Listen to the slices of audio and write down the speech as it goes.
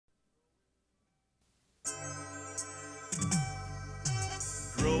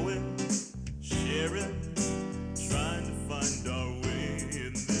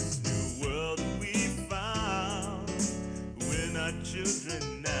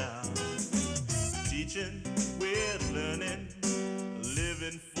teaching, we're learning,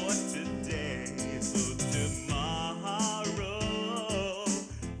 living for today. So tomorrow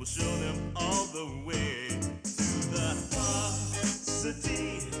we'll show them all the way to the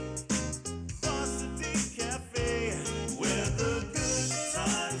Varsity, Varsity Cafe, where the good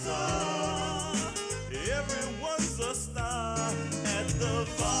times are. Everyone's a star at the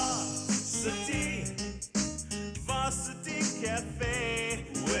Varsity, Varsity Cafe,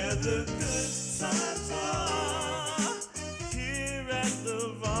 where the good times are. Here at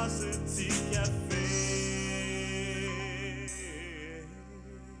the Varsity Cafe.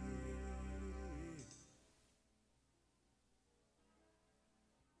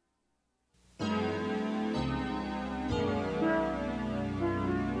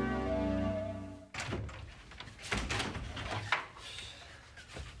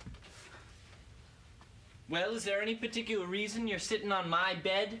 Well, is there any particular reason you're sitting on my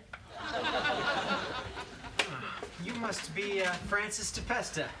bed? You must be Francis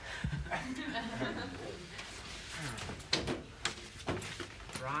DePesta.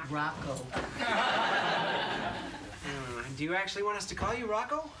 Rocco. Do you actually want us to call you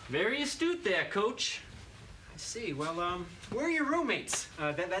Rocco? Very astute there, Coach. I see. Well, where are your roommates?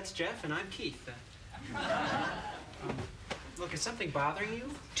 That's Jeff, and I'm Keith. Look, is something bothering you?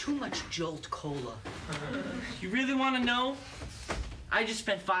 Too much Jolt Cola. You really want to know? I just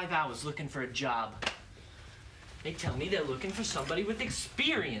spent 5 hours looking for a job. They tell me they're looking for somebody with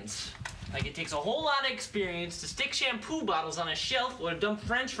experience. Like it takes a whole lot of experience to stick shampoo bottles on a shelf or dump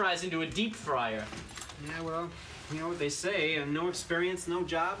French fries into a deep fryer. Yeah, well, you know what they say, no experience, no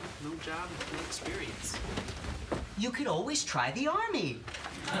job, no experience. You could always try the Army.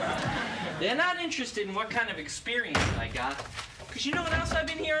 They're not interested in what kind of experience I got. Because you know what else I've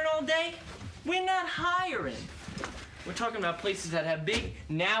been hearing all day? We're not hiring. We're talking about places that have big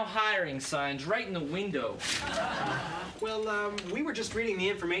now hiring signs right in the window. Well, we were just reading the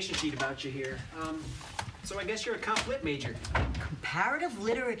information sheet about you here. So I guess you're a comp lit major. Comparative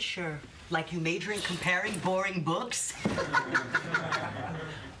literature. Like you major in comparing boring books?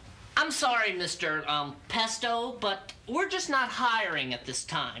 I'm sorry, Mr. Pesto, but we're just not hiring at this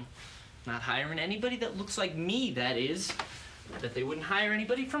time. Not hiring anybody that looks like me, that is. That they wouldn't hire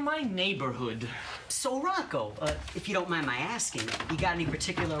anybody from my neighborhood. So, Rocco, if you don't mind my asking, you got any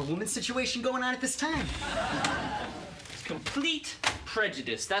particular woman situation going on at this time? It's complete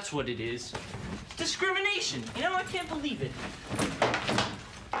prejudice, that's what it is. Discrimination. You know, I can't believe it.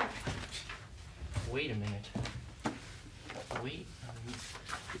 Wait a minute. Wait.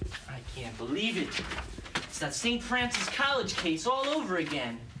 I can't believe it. It's that St. Francis College case all over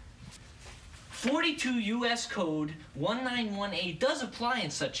again. 42 U.S. Code 1918 does apply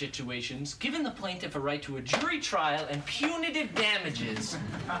in such situations, giving the plaintiff a right to a jury trial and punitive damages.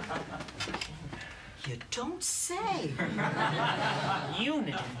 You don't say.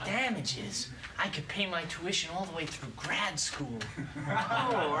 Punitive damages? I could pay my tuition all the way through grad school.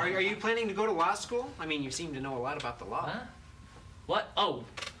 Oh, are you planning to go to law school? I mean, you seem to know a lot about the law. Huh? What? Oh.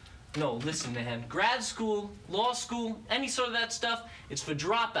 No, listen, man. Grad school, law school, any sort of that stuff, it's for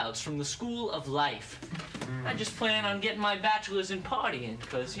dropouts from the school of life. I just plan on getting my bachelor's in partying,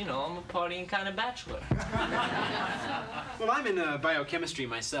 because, you know, I'm a partying kind of bachelor. Well, I'm in biochemistry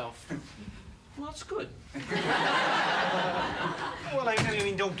myself. Well, that's good. Well, I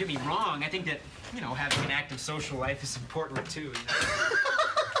mean, don't get me wrong. I think that, you know, having an active social life is important, too. You know?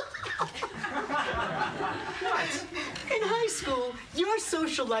 What? In high school, your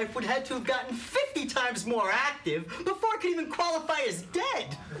social life would have to have gotten 50 times more active before it could even qualify as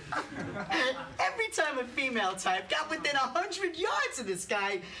dead. Every time a female type got within 100 yards of this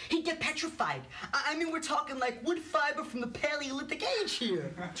guy, he'd get petrified. I mean, we're talking like wood fiber from the Paleolithic age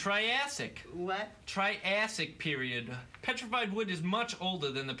here. Triassic. What? Triassic period. Petrified wood is much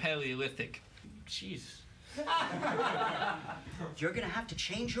older than the Paleolithic. Jeez. You're gonna have to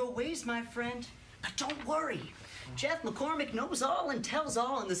change your ways, my friend. But don't worry. Jeff McCormick knows all and tells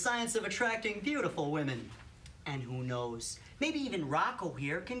all in the science of attracting beautiful women. And who knows, maybe even Rocco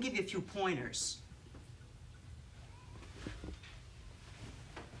here can give you a few pointers.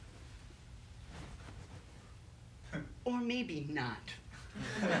 Or maybe not.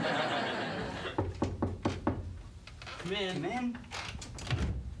 Come in. Come in.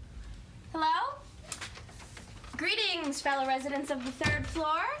 Hello? Greetings, fellow residents of the 3rd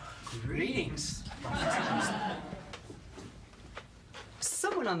floor. Greetings.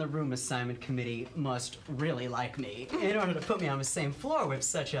 Someone on the room assignment committee must really like me in order to put me on the same floor with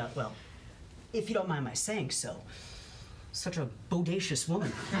such a, well, if you don't mind my saying so, such a bodacious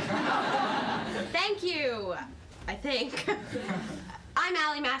woman. Thank you, I think. I'm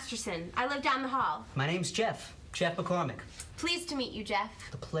Allie Masterson. I live down the hall. My name's Jeff. Jeff McCormick. Pleased to meet you, Jeff.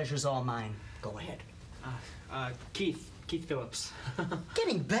 The pleasure's all mine. Go ahead. Keith Phillips.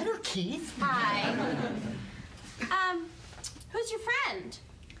 Getting better, Keith. Hi. Who's your friend?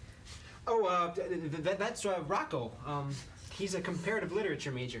 Oh, that's Rocco. He's a comparative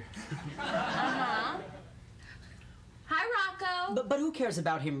literature major. Uh-huh. Hi, Rocco. But who cares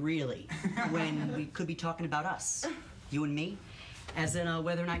about him, really, when we could be talking about us? You and me? As in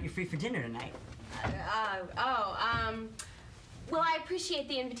whether or not you're free for dinner tonight. Well, I appreciate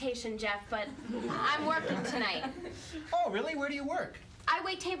the invitation, Jeff, but I'm working tonight. Oh, really? Where do you work? I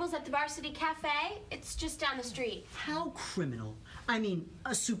wait tables at the Varsity Cafe. It's just down the street. How criminal. I mean,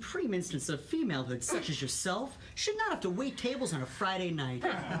 a supreme instance of femalehood such as yourself should not have to wait tables on a Friday night.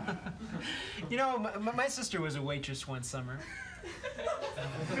 You know, my sister was a waitress one summer.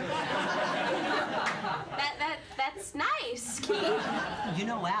 That's nice, Keith. You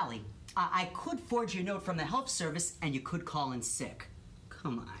know, Allie, I could forge you a note from the health service and you could call in sick.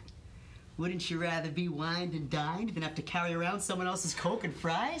 Come on. Wouldn't you rather be wined and dined than have to carry around someone else's Coke and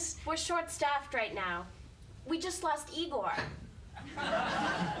fries? We're short-staffed right now. We just lost Igor.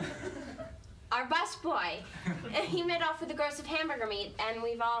 Our busboy. He made off with a gross of hamburger meat, and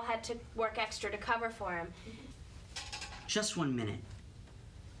we've all had to work extra to cover for him. Just 1 minute.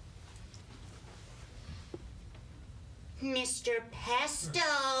 Mr. Pesto.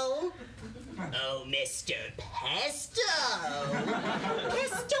 Oh, Mr. Pesto.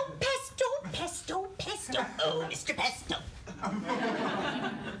 Pesto, pesto, pesto, pesto. Oh, Mr. Pesto.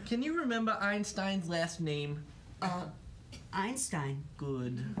 Can you remember Einstein's last name? Einstein.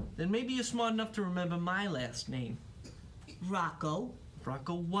 Good. Then maybe you're smart enough to remember my last name. Rocco.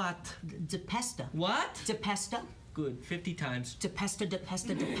 Rocco what? De Pesta. What? De Pesta. Good. 50 times. De Pesta, de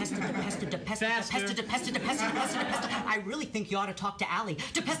Pesta, de Pesta, de Pesta, de Pesta, de Faster. Pesta, de Pesta, de Pesta, de Pesta, de Pesta. I really think you ought to talk to Allie.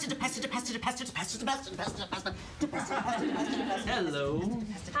 De Pesta, de Pesta, de Pesta, de Pesta, de Pesta, de Pesta, de Pesta, de Pesta, de Pesta, de Pesta, de Pesta. Hello.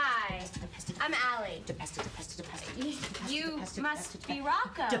 Hi, I'm Allie. De Pesta, de Pesta, de Pesta. You must be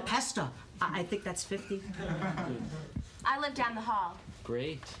Rocco. De Pesta. I think that's 50. I live down the hall.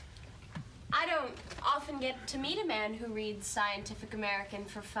 Great. I don't often get to meet a man who reads Scientific American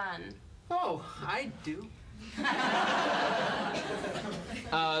for fun. Oh, I do.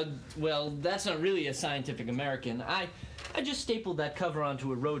 Well, that's not really a Scientific American. I just stapled that cover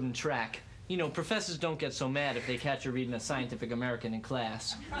onto a rodent track. You know, professors don't get so mad if they catch you reading a Scientific American in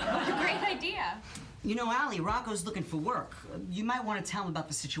class. What a great idea. You know, Allie, Rocco's looking for work. You might want to tell him about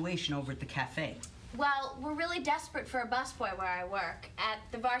the situation over at the cafe. Well, we're really desperate for a busboy where I work, at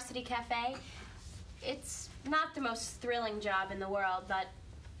the Varsity Cafe. It's not the most thrilling job in the world, but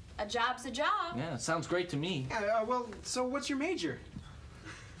a job's a job. Yeah, sounds great to me. Yeah, well, so what's your major?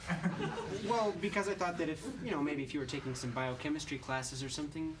 Well, because I thought that if, you know, maybe if you were taking some biochemistry classes or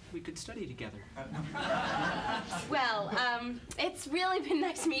something, we could study together. Well, it's really been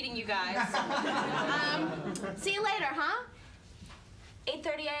nice meeting you guys. See you later, huh?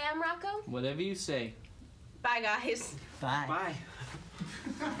 8:30 a.m., Rocco? Whatever you say. Bye, guys. Bye. Bye.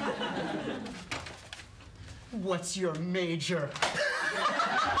 What's your major?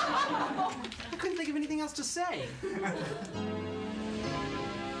 I couldn't think of anything else to say.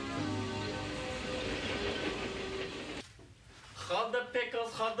 Got the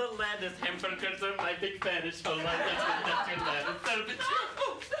pickles, got the lettuce, hamburgers are my big fetish. Oh, that's your lettuce.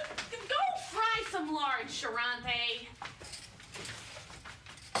 Go fry some large, Charante.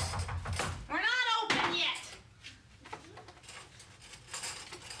 We're not open yet.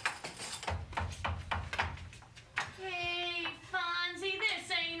 Hey, Fonzie,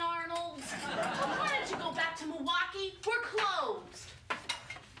 this ain't Arnold's. Why don't you go back to Milwaukee? We're closed.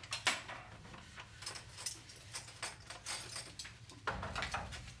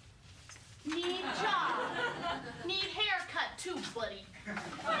 Need job. Need haircut too, buddy.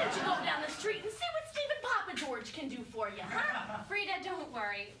 Why don't you go down the street and see what Stephen Papa George can do for you, huh? Frida, don't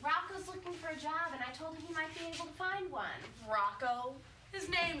worry. Rocco's looking for a job, and I told him he might be able to find one. Rocco. His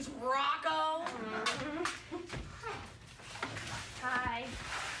name's Rocco. Hi.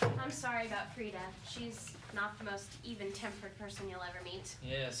 I'm sorry about Frida. She's not the most even-tempered person you'll ever meet.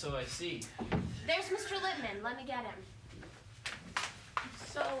 Yeah, so I see. There's Mr. Lippman. Let me get him.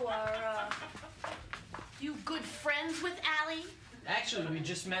 So, are you good friends with Allie? Actually, we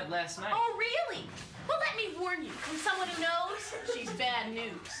just met last night. Oh, really? Well, let me warn you, from someone who knows, she's bad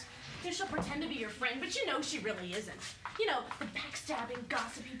news. You know, she'll pretend to be your friend, but you know she really isn't. You know, the backstabbing,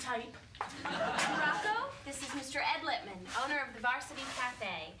 gossipy type. Rocco, this is Mr. Ed Lippman, owner of the Varsity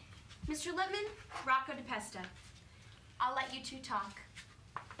Cafe. Mr. Lippman, Rocco DePesta. I'll let you two talk.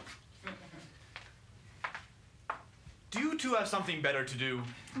 Do you two have something better to do?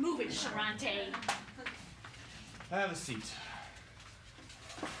 Move it, Charante. Have a seat.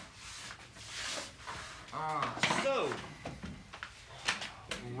 So,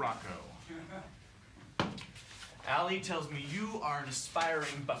 Rocco. Allie tells me you are an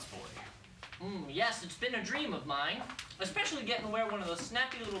aspiring busboy. Yes, it's been a dream of mine. Especially getting to wear one of those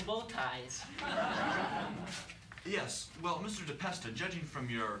snappy little bow ties. Yes, well, Mr. DePesta, judging from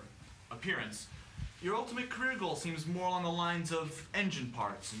your appearance, your ultimate career goal seems more along the lines of engine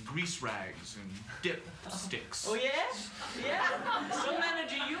parts and grease rags and dip sticks. Oh, yeah? Yeah? Some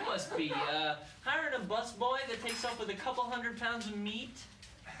manager you must be. Hiring a busboy that takes up with a couple 100 pounds of meat?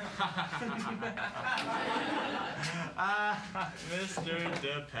 Mr.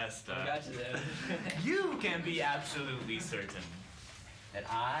 DePesta. Got you there. You can be absolutely certain that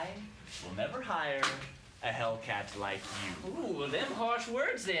I will never hire a hellcat like you. Ooh, them harsh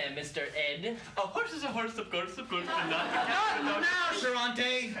words there, Mr. Ed. A horse is a horse, of course, Not now,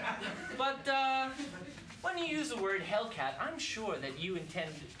 Charante! But, when you use the word hellcat, I'm sure that you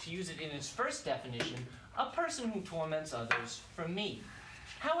intend to use it in its first definition, a person who torments others for me.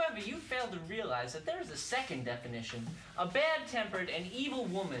 However, you fail to realize that there is a second definition, a bad-tempered and evil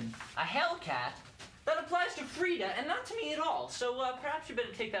woman, a hellcat, that applies to Frida and not to me at all. So perhaps you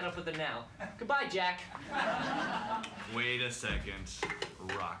better take that up with her now. Goodbye, Jack. Wait a second,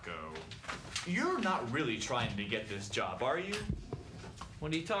 Rocco. You're not really trying to get this job, are you?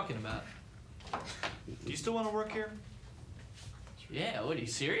 What are you talking about? Do you still want to work here? Yeah, what, are you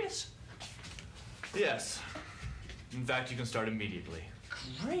serious? Yes. In fact, you can start immediately.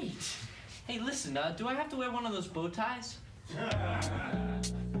 Great. Hey, listen, do I have to wear one of those bow ties?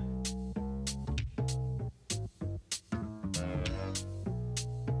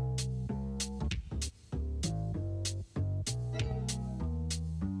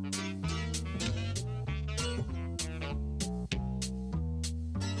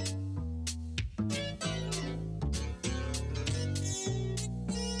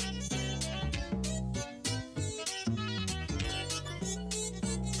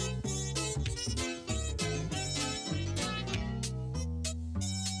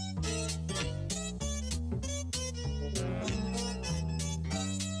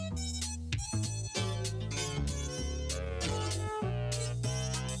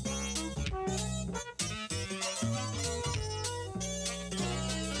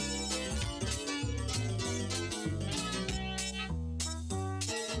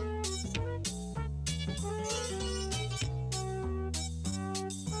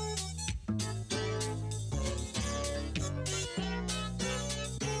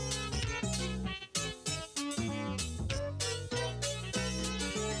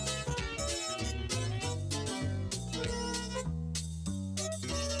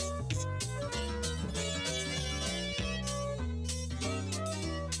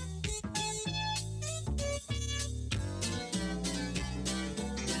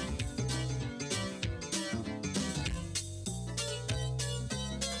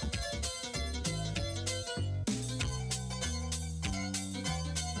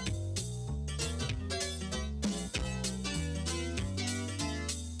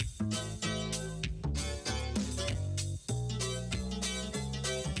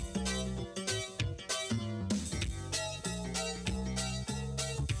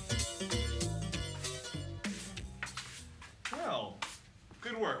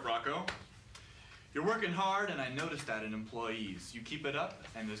 Good work, Rocco. You're working hard, and I noticed that in employees. You keep it up,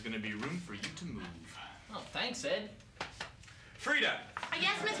 and there's going to be room for you to move. Oh, thanks, Ed. Frida!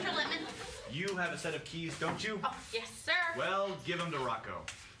 Yes, Mr. Lippman. You have a set of keys, don't you? Oh, yes, sir. Well, give them to Rocco.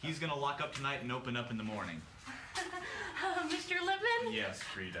 He's going to lock up tonight and open up in the morning. Mr. Lippman? Yes,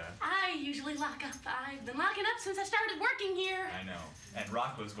 Frida. I usually lock up. I've been locking up since I started working here. I know. And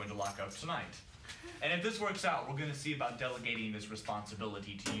Rocco's going to lock up tonight. And if this works out, we're going to see about delegating this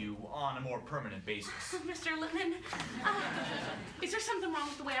responsibility to you on a more permanent basis. Mr. Lippman, is there something wrong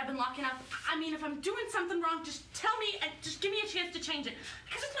with the way I've been locking up? I mean, if I'm doing something wrong, just tell me and just give me a chance to change it.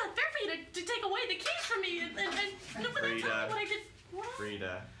 Because it's not fair for you to take away the keys from me and not tell me what I did. What?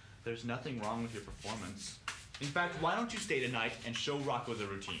 Frida, there's nothing wrong with your performance. In fact, why don't you stay tonight and show Rocco the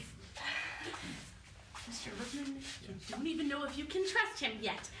routine? Mr. Lippman, you don't even know if you can trust him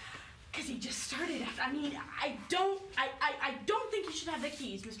yet. Because he just started after. I mean, I don't think you should have the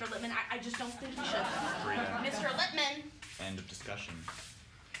keys, Mr. Lippman. I just don't think you should. Frida. Mr. Lippman. End of discussion.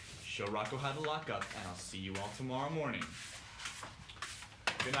 Show Rocco how to lock up, and I'll see you all tomorrow morning.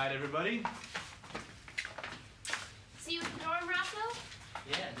 Good night, everybody. See you at the dorm, Rocco?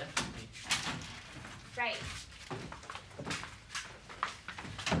 Yeah, definitely. Right.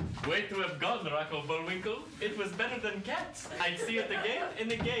 Way to have gone, Rocco Bullwinkle. It was better than cats. I'd see it again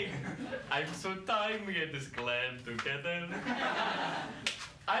and again. I'm so tired we had this clan together.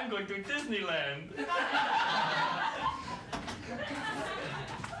 I'm going to Disneyland.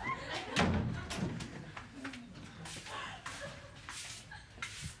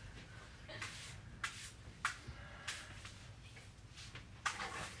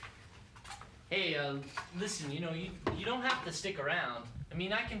 Hey, listen, you know, you don't have to stick around. I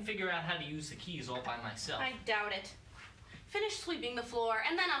mean, I can figure out how to use the keys all by myself. I doubt it. Finish sweeping the floor,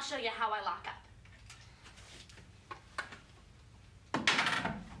 and then I'll show you how I lock up.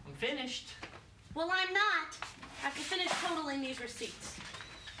 I'm finished. Well, I'm not. I have to finish totaling these receipts.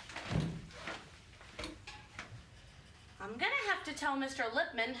 I'm gonna have to tell Mr.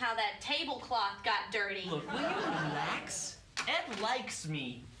 Lipman how that tablecloth got dirty. Look, will you relax? Ed likes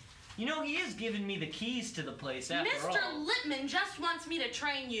me. You know, he is giving me the keys to the place after all. Mr. Lipman just wants me to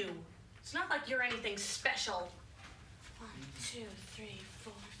train you. It's not like you're anything special. 1, 2, 3,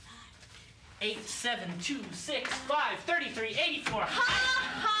 4, 5. 8, 7, 2, 6, 5, 33, 84. Ha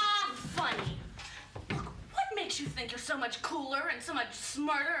ha! Funny. Look, what makes you think you're so much cooler and so much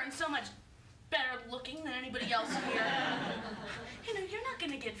smarter and so much better looking than anybody else here? You know, you're not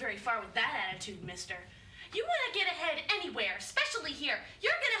gonna get very far with that attitude, mister. You want to get ahead anywhere, especially here.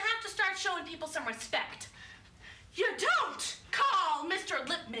 You're going to have to start showing people some respect. You don't call Mr.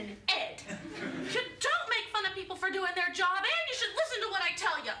 Lipman Ed. You don't make fun of people for doing their job, and you should listen to what I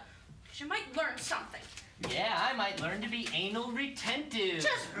tell you. Because you might learn something. Yeah, I might learn to be anal retentive.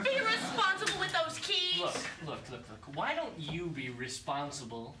 Just be responsible with those keys. Look. Why don't you be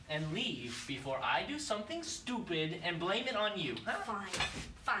responsible and leave before I do something stupid and blame it on you? Huh?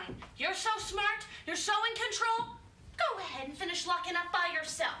 Fine. You're so smart. You're so in control. Go ahead and finish locking up by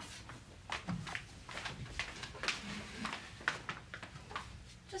yourself.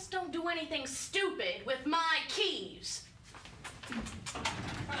 Just don't do anything stupid with my keys.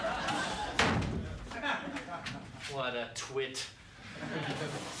 What a twit.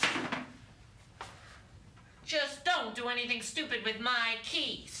 Just don't do anything stupid with my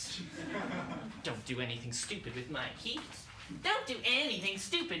keys. Don't do anything stupid with my keys. Don't do anything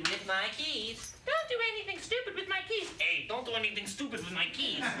stupid with my keys. Don't do anything stupid with my keys. Hey, don't do anything stupid with my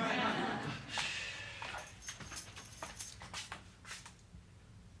keys.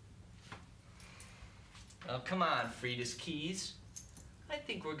 Oh, come on, Frida's keys. I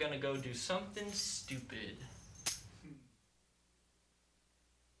think we're gonna go do something stupid.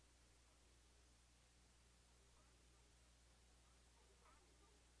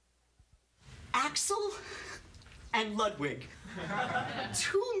 Axel and Ludwig.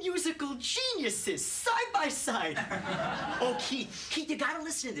 Two musical geniuses, side by side. Oh, Keith, you gotta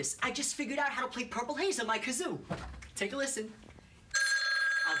listen to this. I just figured out how to play Purple Haze on my kazoo. Take a listen.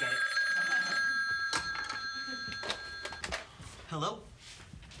 I'll get it. Hello?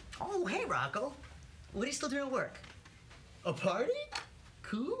 Oh, hey, Rocco. What are you still doing at work? A party?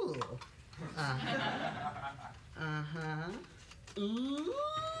 Cool. Ooh,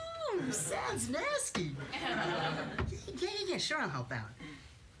 sounds nasty. Yeah, sure, I'll help out.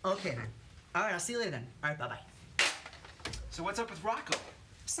 Okay, then. All right, I'll see you later, then. All right, bye-bye. So what's up with Rocco?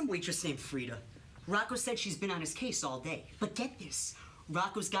 Some waitress named Frida. Rocco said she's been on his case all day. But get this,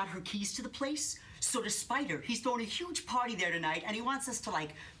 Rocco's got her keys to the place, so to spite her, he's throwing a huge party there tonight, and he wants us to,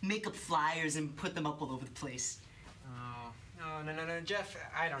 like, make up flyers and put them up all over the place. Oh, no, Jeff,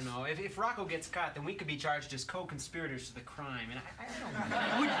 I don't know. If Rocco gets caught, then we could be charged as co-conspirators to the crime, and I don't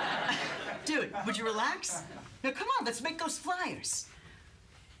know. Dude, would you relax? Now, come on, let's make those flyers.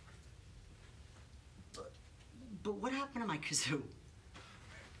 But what happened to my kazoo?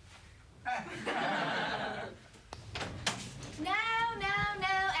 No,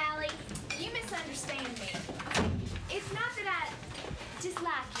 Allie. You misunderstand me. It's not that I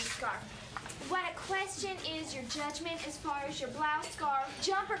dislike your scarf. What I question is your judgment as far as your blouse, scarf,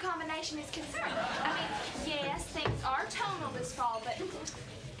 jumper combination is concerned. I mean, yes, things are tonal this fall, but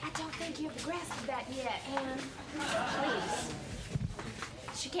I don't think you have the grasp of that yet, Anne. Please.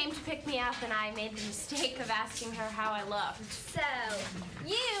 She came to pick me up, and I made the mistake of asking her how I looked. So,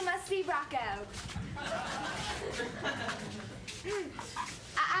 you must be Rocco.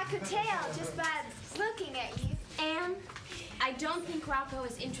 I could tell just by looking at you. Anne, I don't think Rocco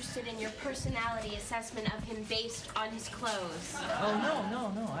is interested in your personality assessment of him based on his clothes. Oh,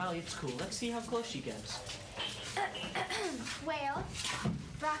 no, Allie, it's cool. Let's see how close she gets. Well,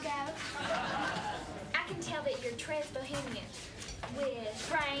 Rocco, I can tell that you're trans-bohemian with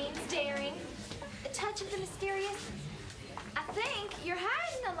brains, daring, a touch of the mysterious. I think you're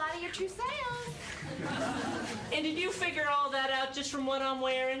hiding a lot of your true selves. And did you figure all that out just from what I'm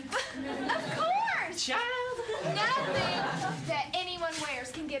wearing? Of course! Child! Nothing that anyone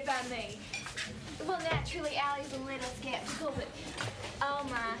wears can get by me. Well, naturally, Allie's a little skeptical, but oh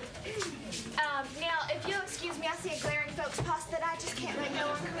my. Now, if you'll excuse me, I see a glaring faux pas that I just can't let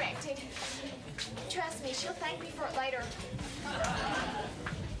go uncorrected. Trust me, she'll thank me for it later.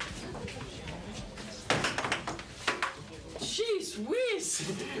 Jeez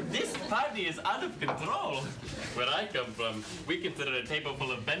whiz! This party is out of control. Where I come from, we consider a table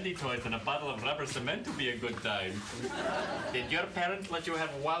full of bendy toys and a bottle of rubber cement to be a good time. Did your parents let you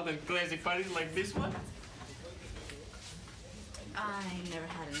have wild and crazy parties like this one? I never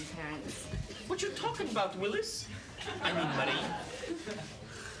had any parents. What you talking about, Willis? I mean, Marie.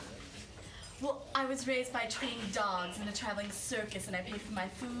 Well, I was raised by trained dogs in a traveling circus, and I paid for my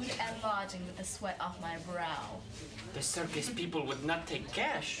food and lodging with the sweat off my brow. The circus people would not take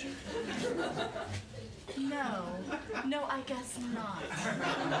cash. No, I guess not.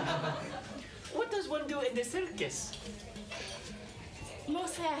 What does one do in the circus?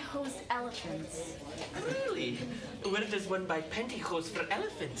 Mostly I host elephants. Really? Where does one buy pantyhose for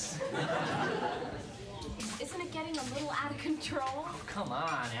elephants? Isn't it getting a little out of control? Oh, come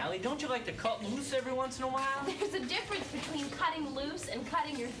on, Allie. Don't you like to cut loose every once in a while? There's a difference between cutting loose and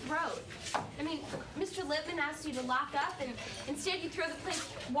cutting your throat. I mean, Mr. Lippman asked you to lock up, and instead you throw the place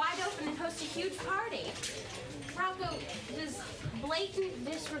wide open and host a huge party. Rocco, does blatant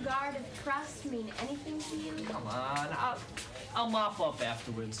disregard of trust mean anything to you? Come on, I'll mop up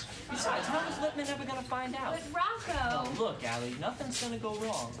afterwards. Besides, how is Lippman ever gonna find out? But Rocco... Oh, look, Allie, nothing's gonna go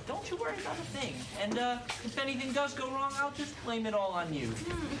wrong. Don't you worry about a thing. And if anything does go wrong, I'll just blame it all on you.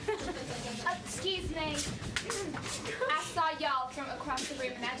 Excuse me. I saw y'all from across the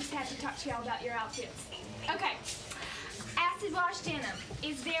room, and I just had to talk to y'all about your outfits. Okay. Acid wash denim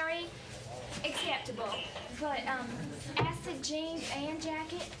is very acceptable, but acid jeans and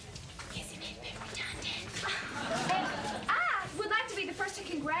jacket, isn't it very redundant? And I would like to be the first to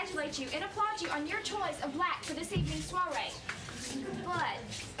congratulate you and applaud you on your choice of black for this evening's soiree. But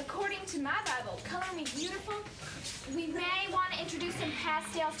according to my Bible, color me beautiful, we may want to introduce some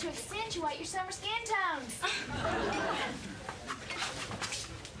pastels to accentuate your summer skin tones.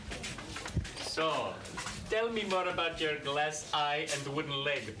 So, tell me more about your glass eye and wooden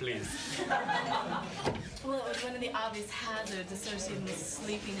leg, please. Well, it was one of the obvious hazards associated with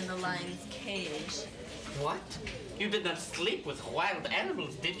sleeping in the lion's cage. What? You did not sleep with wild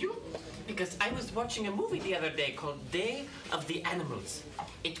animals, did you? Because I was watching a movie the other day called Day of the Animals.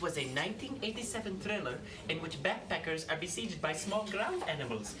 It was a 1987 thriller in which backpackers are besieged by small ground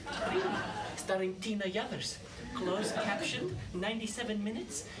animals. Starring Tina Yothers. Closed captioned, 97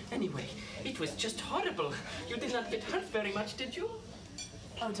 minutes. Anyway, it was just horrible. You did not get hurt very much, did you?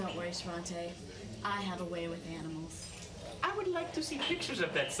 Oh, don't worry, Sharante. I have a way with animals. I would like to see pictures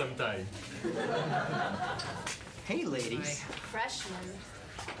of that sometime. Hey, ladies. Freshman.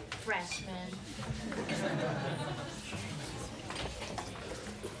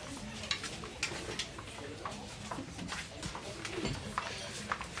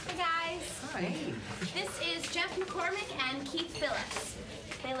 Hey, guys. Hi. This is Jeff McCormick and Keith Phillips.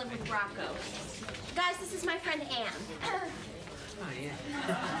 They live with Rocco. Guys, this is my friend Ann. Oh, yeah.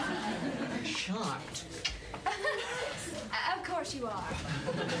 Shocked. Of course you are.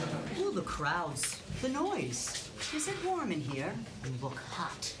 Oh, the crowds. The noise. Is it warm in here? You look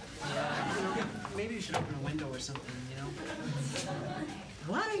hot. Yeah, maybe you should open a window or something, you know?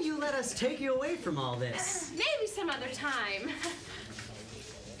 Why don't you let us take you away from all this? Maybe some other time.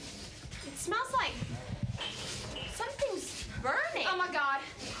 It smells like something's burning. Oh my God.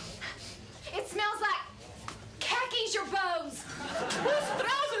 It smells like khakis your bows. Whose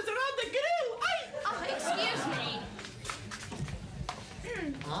trousers are on the grill? Oh, excuse me.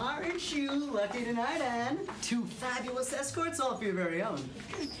 Aren't you lucky tonight, Anne? 2 fabulous escorts all for your very own.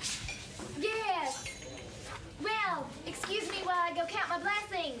 Yes. Well, excuse me while I go count my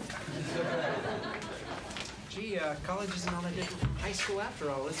blessings. Gee, college isn't all that different from high school after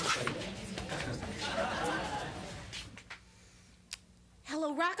all, is it, buddy?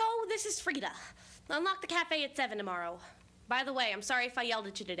 Hello, Rocco. This is Frida. Unlock the cafe at 7 tomorrow. By the way, I'm sorry if I yelled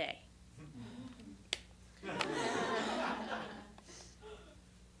at you today.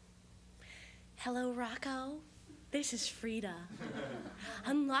 Hello, Rocco. This is Frida.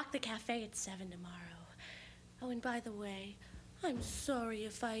 Unlock the cafe at 7 tomorrow. Oh, and by the way, I'm sorry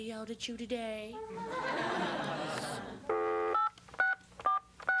if I yelled at you today.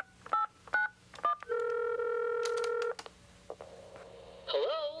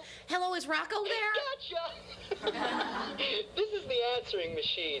 Hello? Hello, is Rocco there? Gotcha! This is the answering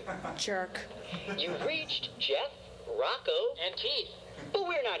machine. Jerk. You've reached Jeff, Rocco, and Keith. But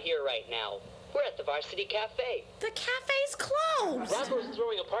we're not here right now. We're at the Varsity Cafe. The cafe's closed. Rocco's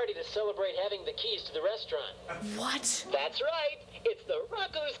throwing a party to celebrate having the keys to the restaurant. What? That's right. It's the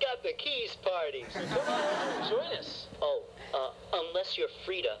Rocco's Got the Keys party. Come on, join us. Oh, unless you're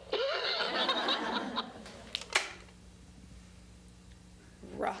Frida.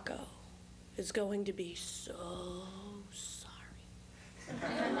 Rocco is going to be so sorry.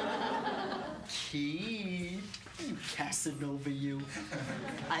 Keith, you Casanova, you.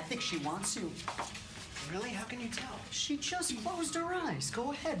 I think she wants you. Really? How can you tell? She just closed her eyes.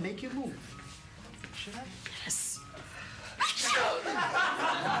 Go ahead, make your move. Should I? Yes. Oh,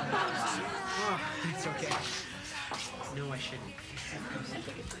 it's okay. No, I shouldn't.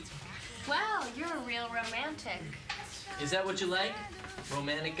 Well, you're a real romantic. Is that what you like?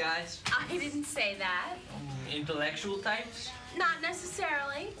 Romantic guys? I didn't say that. Intellectual types? Not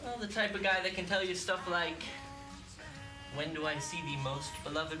necessarily. Well, the type of guy that can tell you stuff like, when do I see the most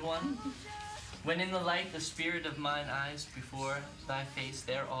beloved one? When in the light the spirit of mine eyes before thy face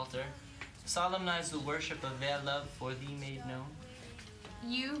their altar, solemnize the worship of their love for thee made known.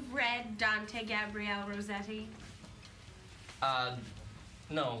 You've read Dante Gabriel Rossetti?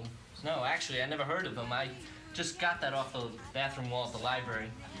 No, actually, I never heard of him. I just got that off the bathroom wall at the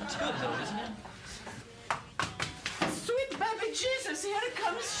library. That's good, though, isn't it? Sweet baby Jesus, here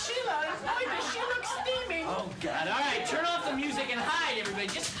comes Sheila. And boy, does she look steaming. Oh, God. All right, turn off the music and hide, everybody.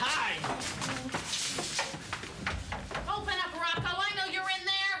 Just hide. Open up, Rocco. I know you're in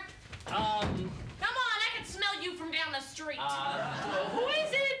there. Come on, I can smell you from down the street. Who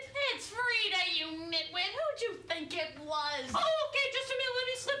is it? It's Frida, you nitwit. Who'd you think it was? Oh, okay, just a minute. Let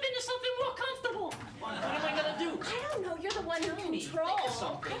me slip into something more comfortable. What am I gonna do? I don't know. You're the one who controls. I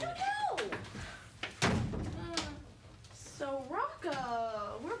don't know. So,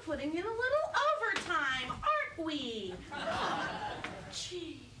 Rocco, we're putting in a little overtime, aren't we?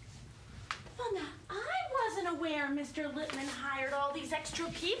 Gee. Well, now, I wasn't aware Mr. Lippman hired all these extra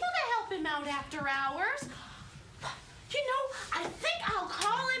people to help him out after hours. You know, I think I'll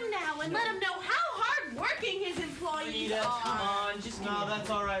call him now and let him know how hard-working his employees Frida, are. come on, just No, that's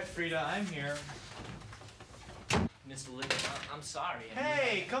all right, Frida. I'm here. Mr. Lippman, I'm sorry.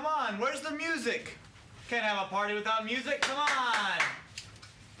 Hey, come on. Where's the music? Can't have a party without music. Come on.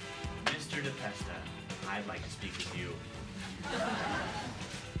 Mr. DePesta, I'd like to speak with you.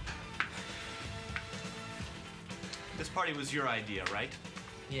 This party was your idea, right?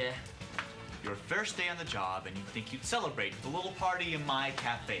 Yeah. Your first day on the job, and you think you'd celebrate with a little party in my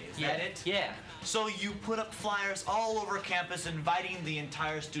cafe. Is that it? Yeah. So you put up flyers all over campus inviting the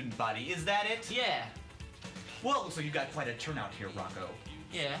entire student body. Is that it? Yeah. Well, so you got quite a turnout here, Rocco.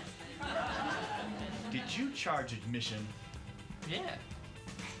 Yeah. Did you charge admission? Yeah.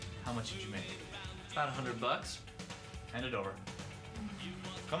 How much did you make? About $100. Hand it over.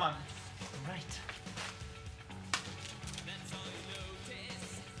 Come on. Right.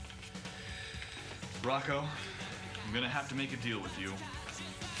 Rocco, I'm gonna have to make a deal with you.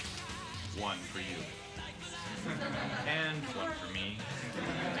 One for you. And one for me.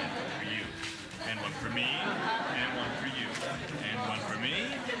 And for you. And one for me. And one for you. And one for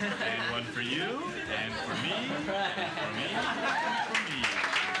me. And one for you. And for me. And for me. And for me.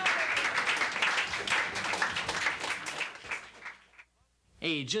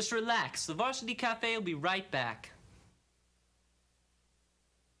 Hey, just relax. The Varsity Cafe will be right back.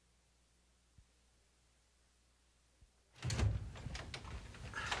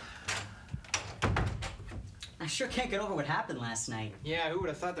 I sure can't get over what happened last night. Yeah, who would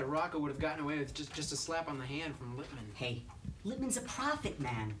have thought that Rocco would have gotten away with just a slap on the hand from Lippman? Hey, Lippman's a profit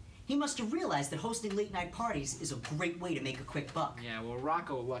man. He must have realized that hosting late-night parties is a great way to make a quick buck. Yeah, well,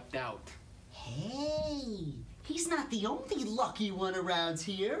 Rocco lucked out. Hey, he's not the only lucky one around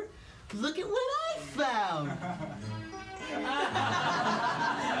here. Look at what I found.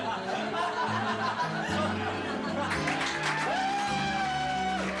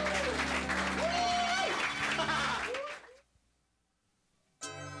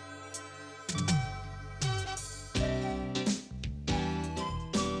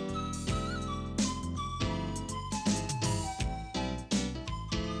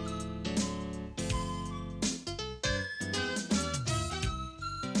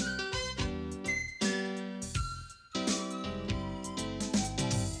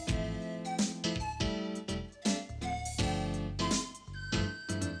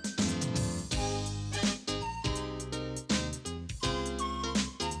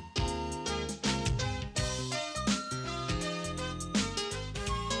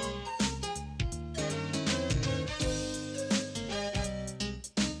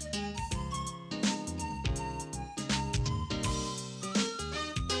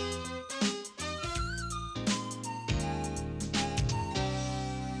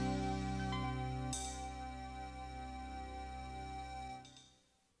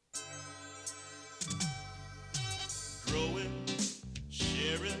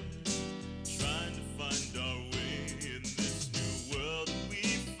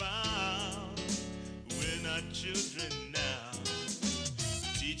 children now,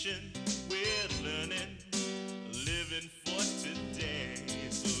 teaching